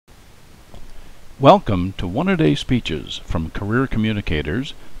Welcome to One-A-Day Speeches from Career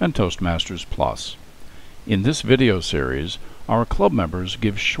Communicators and Toastmasters Plus. In this video series, our club members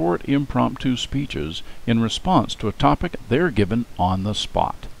give short impromptu speeches in response to a topic they're given on the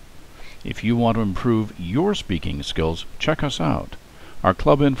spot. If you want to improve your speaking skills, check us out. Our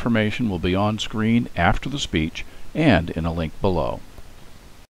club information will be on screen after the speech and in a link below.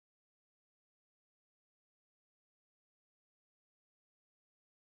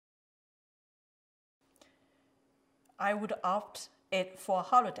 I would opt it for a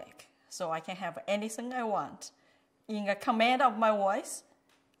holodeck, so I can have anything I want. In a command of my voice,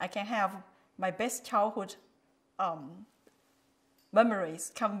 I can have my best childhood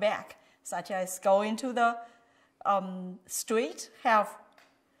memories come back, such as going to the street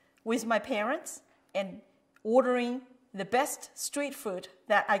with my parents and ordering the best street food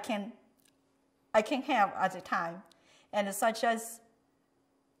that I can have at the time, and such as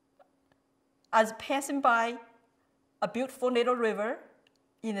passing by a beautiful little river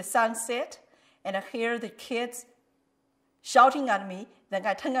in the sunset, and I hear the kids shouting at me. Then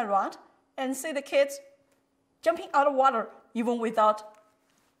I turn around and see the kids jumping out of water even without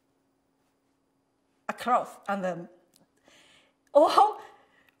a cloth on them. Or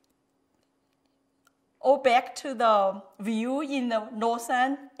back to the view in the north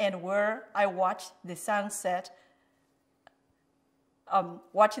end and where I watch the sunset on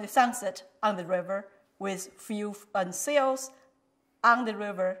the river with few sails on the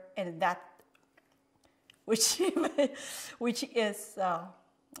river, and that which is a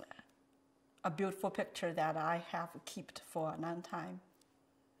beautiful picture that I have kept for a long time,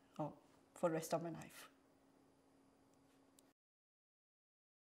 for the rest of my life.